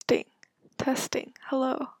Testing.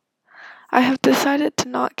 Hello. I have decided to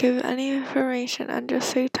not give any information and just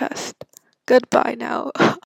say test. Goodbye now.